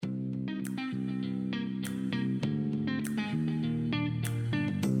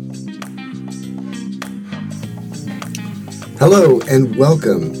Hello and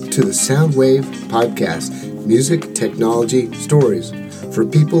welcome to the Soundwave Podcast, music, technology, stories for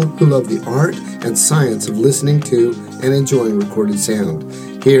people who love the art and science of listening to and enjoying recorded sound.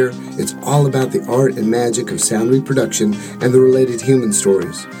 Here, it's all about the art and magic of sound reproduction and the related human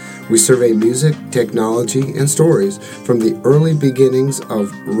stories. We survey music, technology, and stories from the early beginnings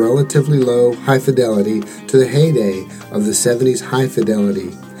of relatively low high fidelity to the heyday of the 70s high fidelity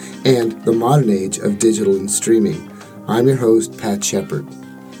and the modern age of digital and streaming. I'm your host, Pat Shepard.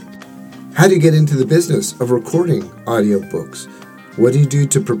 How do you get into the business of recording audiobooks? What do you do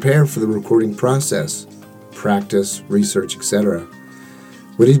to prepare for the recording process? Practice, research, etc.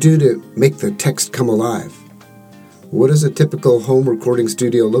 What do you do to make the text come alive? What does a typical home recording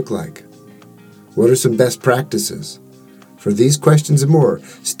studio look like? What are some best practices? For these questions and more,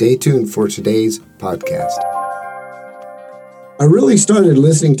 stay tuned for today's podcast. I really started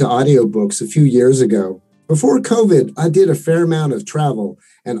listening to audiobooks a few years ago. Before COVID, I did a fair amount of travel,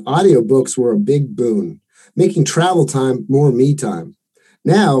 and audiobooks were a big boon, making travel time more me time.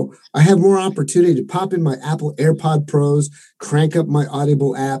 Now, I have more opportunity to pop in my Apple AirPod Pros, crank up my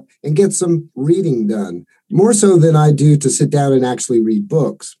Audible app, and get some reading done, more so than I do to sit down and actually read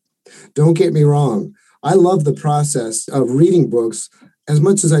books. Don't get me wrong, I love the process of reading books as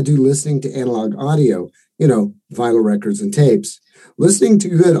much as I do listening to analog audio, vinyl records and tapes. Listening to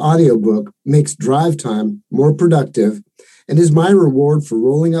a good audiobook makes drive time more productive and is my reward for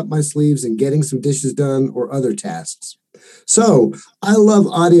rolling up my sleeves and getting some dishes done or other tasks. So I love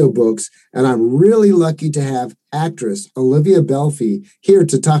audiobooks, and I'm really lucky to have actress Olivia Belfie here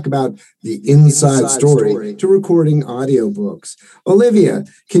to talk about the inside story to recording audiobooks. Olivia,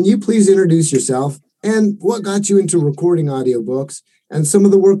 can you please introduce yourself and what got you into recording audiobooks and some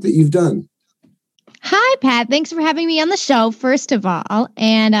of the work that you've done? Hi, Pat. Thanks for having me on the show, first of all.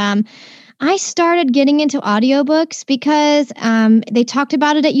 And I started getting into audiobooks because they talked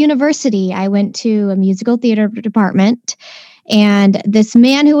about it at university. I went to a musical theater department, and this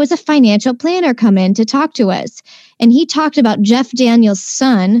man who was a financial planner come in to talk to us. And he talked about Jeff Daniels'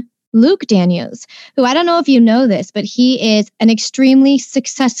 son, Luke Daniels, who I don't know if you know this, but he is an extremely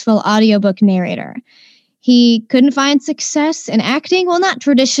successful audiobook narrator. He couldn't find success in acting. Well, not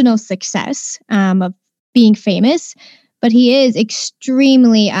traditional success of being famous, but he is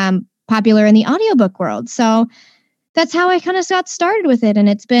extremely popular in the audiobook world. So that's how I kind of got started with it. And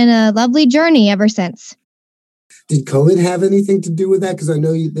it's been a lovely journey ever since. Did COVID have anything to do with that? Because I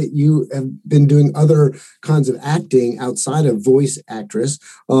know that you have been doing other kinds of acting outside of voice actress.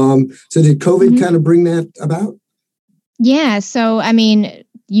 So did COVID kind of bring that about? Yeah. So,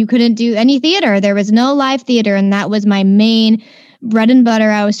 you couldn't do any theater. There was no live theater, and that was my main bread and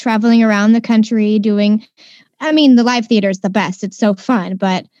butter. I was traveling around the country doing, the live theater is the best. It's so fun,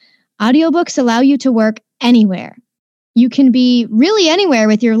 but audiobooks allow you to work anywhere. You can be really anywhere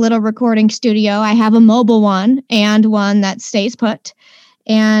with your little recording studio. I have a mobile one and one that stays put.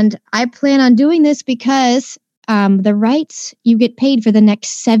 And I plan on doing this because the rights, you get paid for the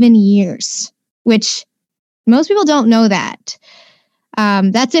next 7 years, which most people don't know that.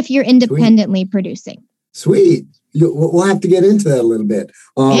 That's if you're independently producing. Sweet. We'll have to get into that a little bit.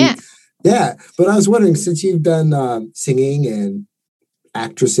 Yeah. But I was wondering, since you've done singing and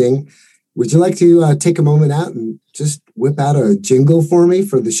actressing, would you like to take a moment out and just whip out a jingle for me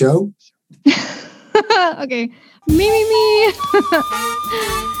for the show? Okay. Me.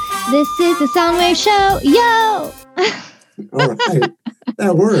 This is the Soundwave Show. Yo! All right.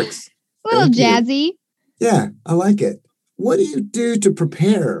 That works. A little jazzy. Yeah, I like it. What do you do to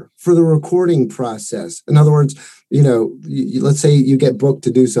prepare for the recording process? In other words, let's say you get booked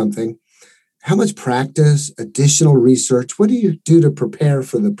to do something. How much practice, additional research? What do you do to prepare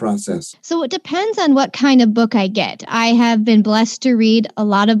for the process? So it depends on what kind of book I get. I have been blessed to read a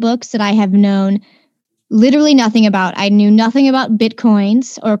lot of books that I have known literally nothing about. I knew nothing about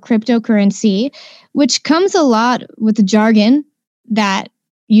Bitcoins or cryptocurrency, which comes a lot with jargon that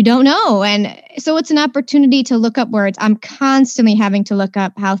you don't know. And so it's an opportunity to look up words. I'm constantly having to look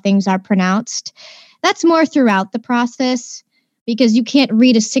up how things are pronounced. That's more throughout the process because you can't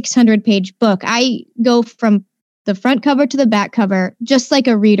read a 600-page book. I go from the front cover to the back cover just like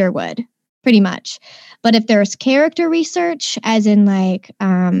a reader would, pretty much. But if there's character research, as in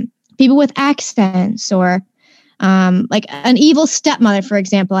people with accents or like an evil stepmother, for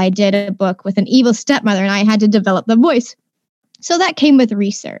example, I did a book with an evil stepmother and I had to develop the voice. So that came with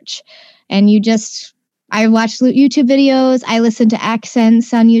research. And I watched YouTube videos. I listened to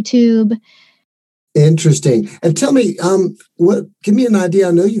accents on YouTube. Interesting. And tell me, give me an idea.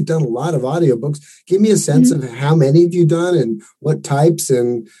 I know you've done a lot of audiobooks. Give me a sense of how many have you done and what types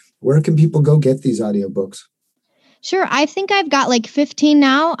and where can people go get these audiobooks? Sure. I think I've got like 15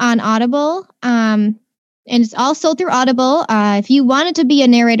 now on Audible. And it's all sold through Audible. If you wanted to be a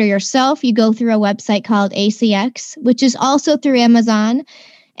narrator yourself, you go through a website called ACX, which is also through Amazon.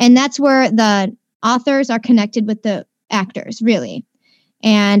 And that's where the authors are connected with the actors, really.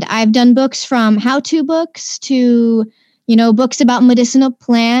 And I've done books from how-to books to, books about medicinal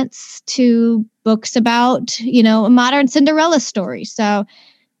plants to books about, a modern Cinderella story. So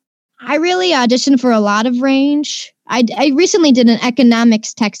I really auditioned for a lot of range. I recently did an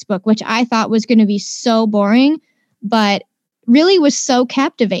economics textbook, which I thought was going to be so boring, but really was so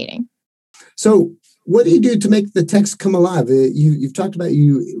captivating. So what do you do to make the text come alive? You've talked about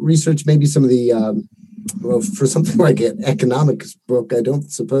you research maybe some of the, for something like an economics book, I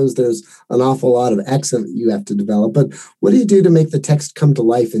don't suppose there's an awful lot of accent you have to develop. But what do you do to make the text come to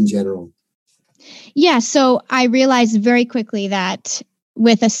life in general? Yeah, so I realized very quickly that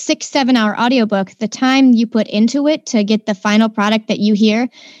with a 6-7 hour audiobook, the time you put into it to get the final product that you hear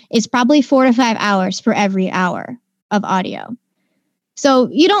is probably 4 to 5 hours for every hour of audio. So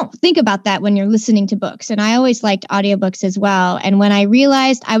you don't think about that when you're listening to books. And I always liked audiobooks as well. And when I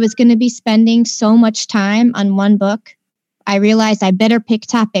realized I was going to be spending so much time on one book, I realized I better pick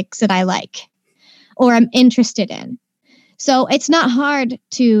topics that I like or I'm interested in. So it's not hard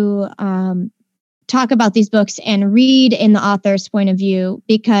to talk about these books and read in the author's point of view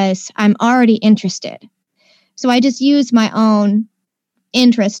because I'm already interested. So I just use my own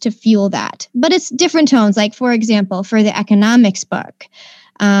interest to fuel that. But it's different tones. Like, for example, for the economics book,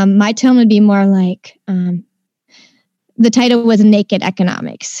 my tone would be more like, the title was Naked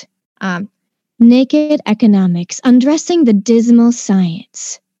Economics. Naked Economics, Undressing the Dismal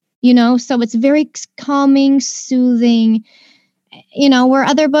Science. So it's very calming, soothing, where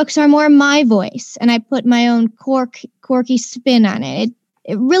other books are more my voice and I put my own quirky spin on it.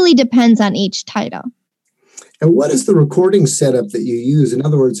 It really depends on each title. And what is the recording setup that you use? In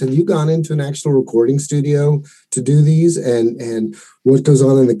other words, have you gone into an actual recording studio to do these and what goes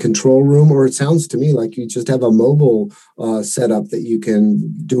on in the control room? Or it sounds to me like you just have a mobile setup that you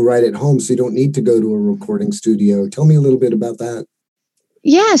can do right at home, so you don't need to go to a recording studio. Tell me a little bit about that.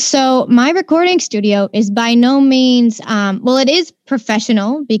 Yeah, so my recording studio is by no means, it is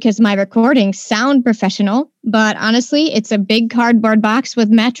professional because my recordings sound professional, but honestly, it's a big cardboard box with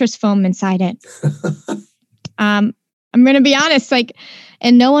mattress foam inside it. I'm going to be honest,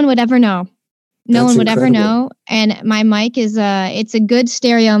 and no one would ever know. No one would ever know. And my mic is it's a good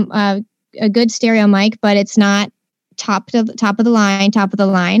stereo mic, but it's not top of the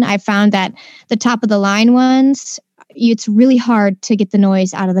line. I found that the top of the line ones, it's really hard to get the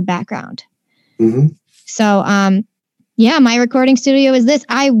noise out of the background. Mm-hmm. So, my recording studio is this.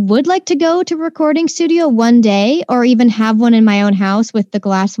 I would like to go to a recording studio one day or even have one in my own house with the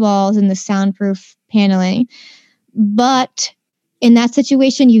glass walls and the soundproof paneling. But in that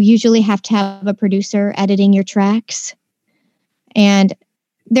situation, you usually have to have a producer editing your tracks. And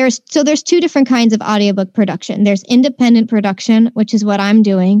there's two different kinds of audiobook production. There's independent production, which is what I'm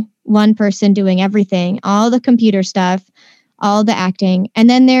doing. One person doing everything, all the computer stuff, all the acting. And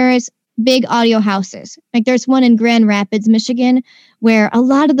then there's big audio houses. Like there's one in Grand Rapids, Michigan, where a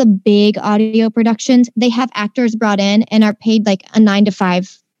lot of the big audio productions, they have actors brought in and are paid like a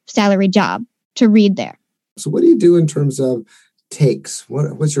 9-to-5 salary job to read there. So what do you do in terms of takes?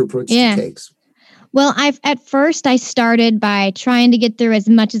 What's your approach to takes? Well, at first I started by trying to get through as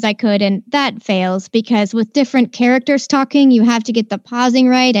much as I could, and that fails because with different characters talking, you have to get the pausing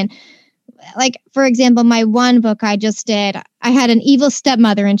right. And like, for example, my one book I just did, I had an evil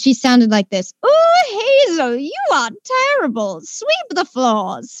stepmother and she sounded like this. "Oh, Hazel, you are terrible. Sweep the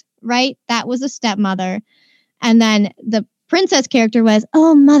floors." Right? That was a stepmother. And then the princess character was,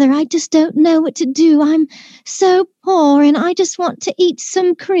 "Oh, mother, I just don't know what to do. I'm so poor and I just want to eat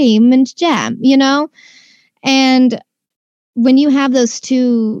some cream and jam, And when you have those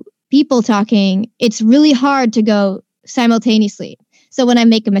two people talking, it's really hard to go simultaneously. So when I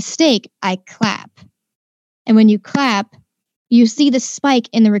make a mistake, I clap. And when you clap, you see the spike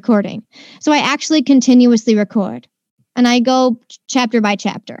in the recording. So I actually continuously record and I go chapter by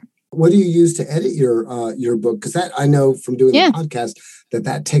chapter. What do you use to edit your book? Because that I know from doing the podcast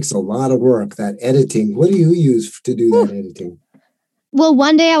that takes a lot of work, that editing. What do you use to do that editing? Well,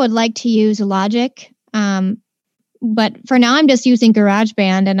 one day I would like to use Logic, but for now I'm just using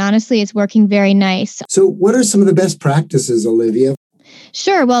GarageBand, and honestly, it's working very nice. So what are some of the best practices, Olivia?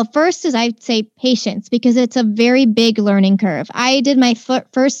 Sure. Well, first is I'd say patience, because it's a very big learning curve. I did my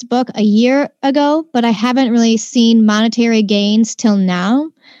first book a year ago, but I haven't really seen monetary gains till now,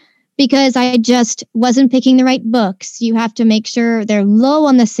 because I just wasn't picking the right books. You have to make sure they're low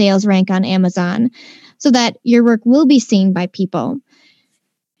on the sales rank on Amazon. so that your work will be seen by people.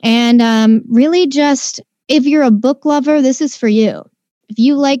 And really just, if you're a book lover, this is for you. If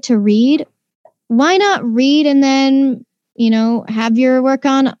you like to read, why not read and then, have your work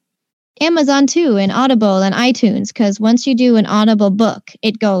on Amazon too, and Audible and iTunes, because once you do an Audible book,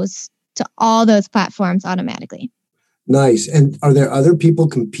 it goes to all those platforms automatically. Nice. And are there other people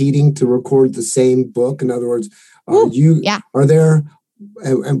competing to record the same book? In other words, are there,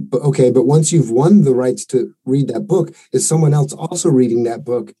 okay, but once you've won the rights to read that book, is someone else also reading that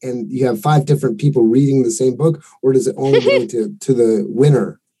book and you have 5 different people reading the same book, or does it only go to the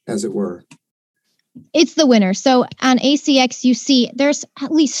winner, as it were? It's the winner. So on ACX, you see there's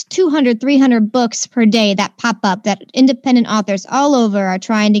at least 200, 300 books per day that pop up that independent authors all over are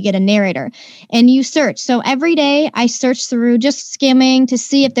trying to get a narrator. And you search. So every day I search through, just skimming to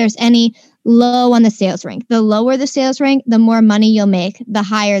see if there's any low on the sales rank. The lower the sales rank, the more money you'll make, the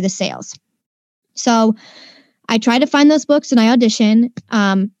higher the sales. So I try to find those books and I audition.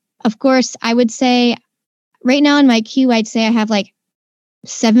 Of course, I would say right now in my queue, I'd say I have like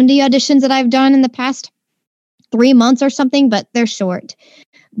 70 auditions that I've done in the past 3 months or something, but they're short.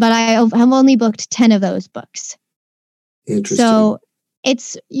 But I have only booked 10 of those books. Interesting. So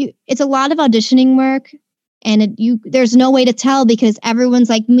it's a lot of auditioning work, and there's no way to tell because everyone's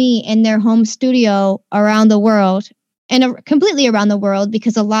like me in their home studio around the world, and completely around the world,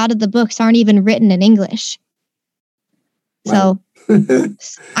 because a lot of the books aren't even written in English. Wow. So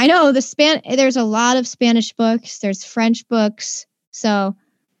I know there's a lot of Spanish books, there's French books. So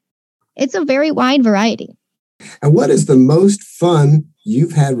it's a very wide variety. And what is the most fun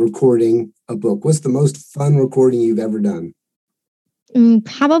you've had recording a book? What's the most fun recording you've ever done?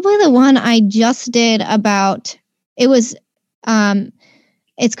 Probably the one I just did about, it's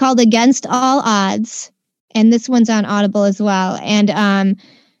called Against All Odds. And this one's on Audible as well. And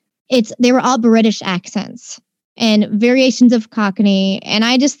they were all British accents and variations of Cockney. And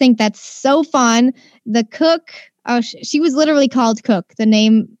I just think that's so fun. The cook, she was literally called Cook. The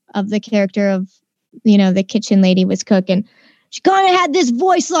name of the character of, the kitchen lady was Cook. And she kind of had this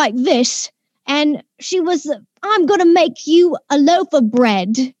voice like this. And she was, I'm going to make you a loaf of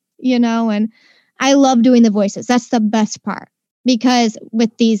bread, and I love doing the voices. That's the best part, because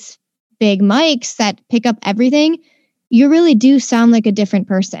with these big mics that pick up everything, you really do sound like a different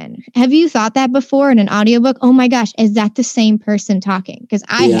person. Have you thought that before in an audiobook? Oh my gosh, is that the same person talking? Because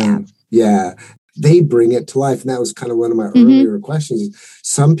I have. Yeah. They bring it to life. And that was kind of one of my earlier questions.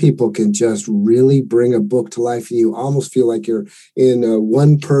 Some people can just really bring a book to life and you almost feel like you're in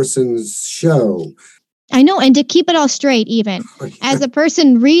one person's show. I know. And to keep it all straight, even as a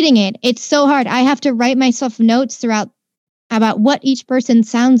person reading it, it's so hard. I have to write myself notes throughout about what each person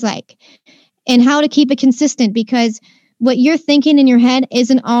sounds like and how to keep it consistent, because what you're thinking in your head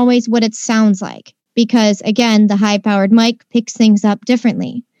isn't always what it sounds like. Because again, the high-powered mic picks things up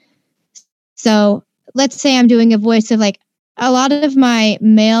differently. So let's say I'm doing a voice of like, a lot of my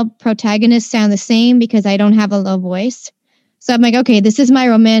male protagonists sound the same because I don't have a low voice. So I'm like, okay, this is my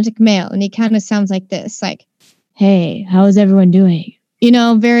romantic male. And he kind of sounds like this, like, hey, how is everyone doing?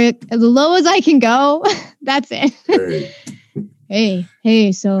 Very as low as I can go. That's it.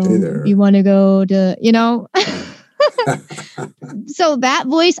 Hey, so you want to go to, So that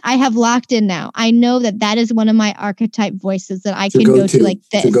voice I have locked in now. I know that is one of my archetype voices that I can go to like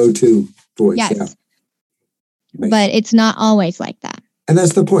this. To go to voice, yes. Yeah. Nice. But it's not always like that. And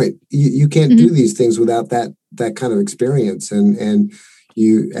that's the point. You can't do these things without that kind of experience. And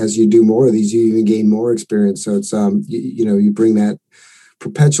you, as you do more of these, you even gain more experience. So it's you bring that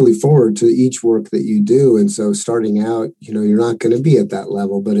perpetually forward to each work that you do. And so starting out, you're not going to be at that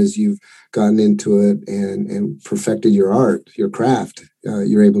level, but as you've gotten into it and perfected your art, your craft,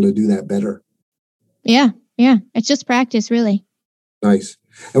 you're able to do that better. Yeah. It's just practice, really. Nice.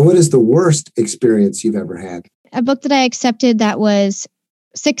 And what is the worst experience you've ever had? A book that I accepted that was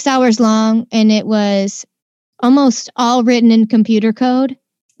 6 hours long, and it was almost all written in computer code,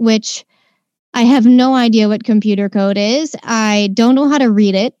 which I have no idea what computer code is. I don't know how to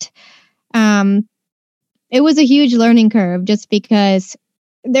read it. It was a huge learning curve just because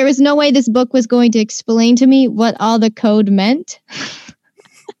there was no way this book was going to explain to me what all the code meant.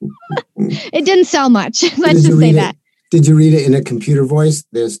 It didn't sell much. Let's just say that. Did you read it in a computer voice?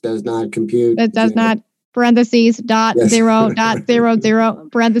 This does not compute. It does not. Parentheses, dot, yes.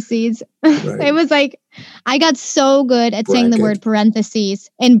 0.00, parentheses. Right. It was like, I got so good at saying the word parentheses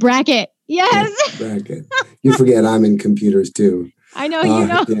and bracket. Yes. Bracket. You forget I'm in computers too. I know, you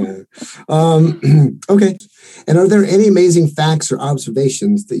know. Yeah. Okay. And are there any amazing facts or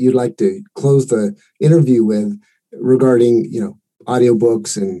observations that you'd like to close the interview with regarding,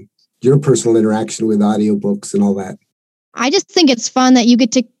 audiobooks and your personal interaction with audiobooks and all that? I just think it's fun that you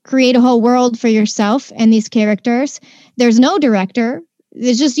get to create a whole world for yourself and these characters. There's no director.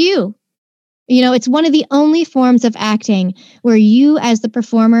 It's just you. It's one of the only forms of acting where you as the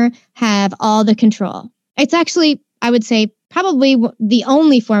performer have all the control. It's actually, I would say, probably the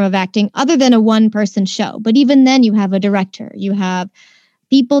only form of acting other than a one-person show. But even then you have a director. You have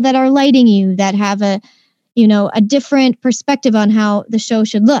people that are lighting you, that have a different perspective on how the show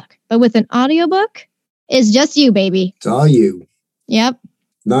should look. But with an audiobook, it's just you, baby. It's all you. Yep.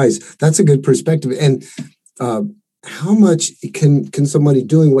 Nice. That's a good perspective. And how much can somebody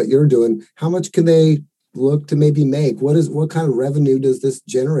doing what you're doing, how much can they look to maybe make? What kind of revenue does this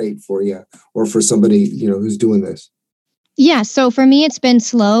generate for you or for somebody, who's doing this? Yeah. So for me, it's been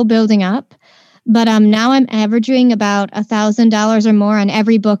slow building up. But now I'm averaging about $1,000 or more on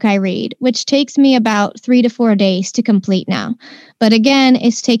every book I read, which takes me about 3 to 4 days to complete now. But again,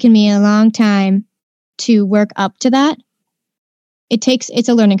 it's taken me a long time to work up to that. It's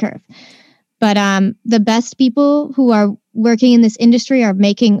a learning curve. But the best people who are working in this industry are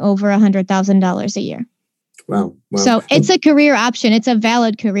making over $100,000 a year. Wow. So it's a career option. It's a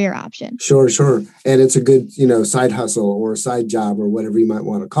valid career option. Sure. And it's a good, side hustle or side job or whatever you might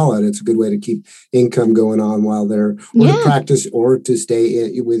want to call it. It's a good way to keep income going on while they're, to practice or to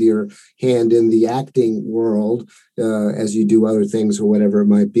stay with your hand in the acting world as you do other things or whatever it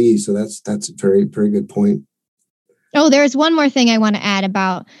might be. So that's a very, very good point. Oh, there's one more thing I want to add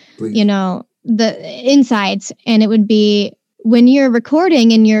about, Please. The insides. And it would be when you're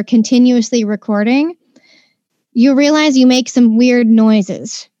recording and you're continuously recording, you realize you make some weird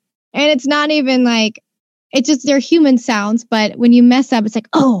noises. And it's not even it's just they're human sounds. But when you mess up, it's like,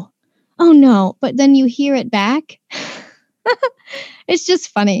 oh no. But then you hear it back. It's just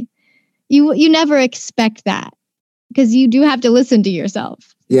funny. You never expect that because you do have to listen to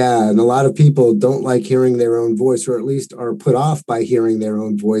yourself. Yeah, and a lot of people don't like hearing their own voice, or at least are put off by hearing their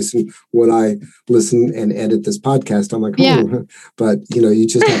own voice. And when I listen and edit this podcast, I'm like, but you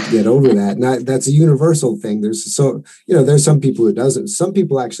just have to get over that. And that's a universal thing. There's some people who doesn't. Some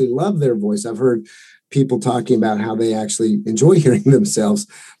people actually love their voice. I've heard people talking about how they actually enjoy hearing themselves,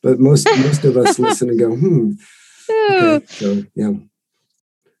 but most of us listen and go, okay. So yeah,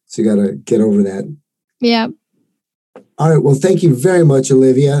 so you got to get over that. Yeah. All right. Well, thank you very much,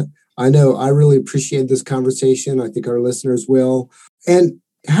 Olivia. I know I really appreciate this conversation. I think our listeners will. And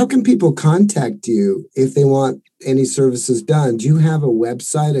how can people contact you if they want any services done? Do you have a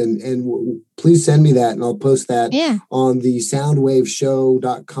website? And please send me that and I'll post that on the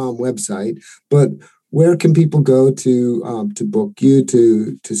soundwaveshow.com website. But where can people go to book you,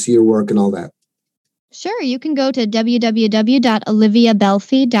 to see your work and all that? Sure. You can go to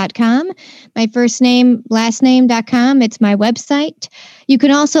www.oliviabelfie.com. My first name, last name.com. It's my website. You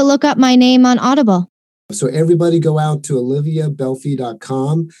can also look up my name on Audible. So everybody go out to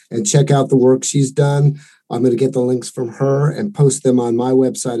oliviabelfie.com and check out the work she's done. I'm going to get the links from her and post them on my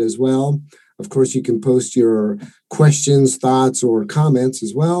website as well. Of course, you can post your questions, thoughts, or comments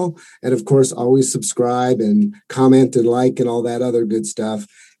as well. And of course, always subscribe and comment and like and all that other good stuff.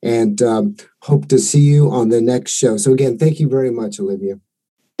 And hope to see you on the next show. So again, thank you very much, Olivia.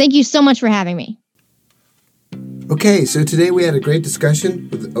 Thank you so much for having me. Okay, so today we had a great discussion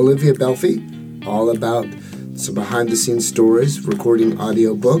with Olivia Belfie, all about some behind-the-scenes stories, recording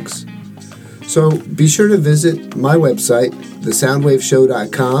audiobooks. So be sure to visit my website,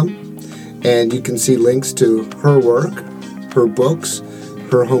 thesoundwaveshow.com, and you can see links to her work, her books,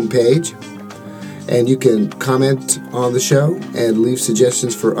 her homepage. And you can comment on the show and leave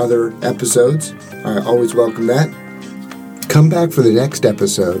suggestions for other episodes. I always welcome that. Come back for the next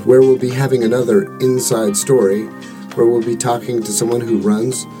episode where we'll be having another inside story where we'll be talking to someone who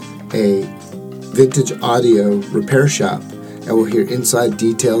runs a vintage audio repair shop. And we'll hear inside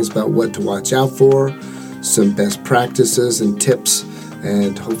details about what to watch out for, some best practices and tips,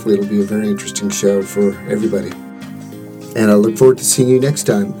 and hopefully it'll be a very interesting show for everybody. And I look forward to seeing you next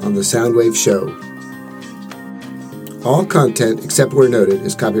time on the Soundwave Show. All content, except where noted,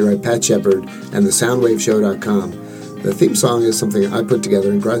 is copyright Pat Shepard and thesoundwaveshow.com. The theme song is something I put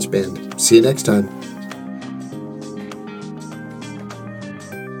together in GarageBand. See you next time.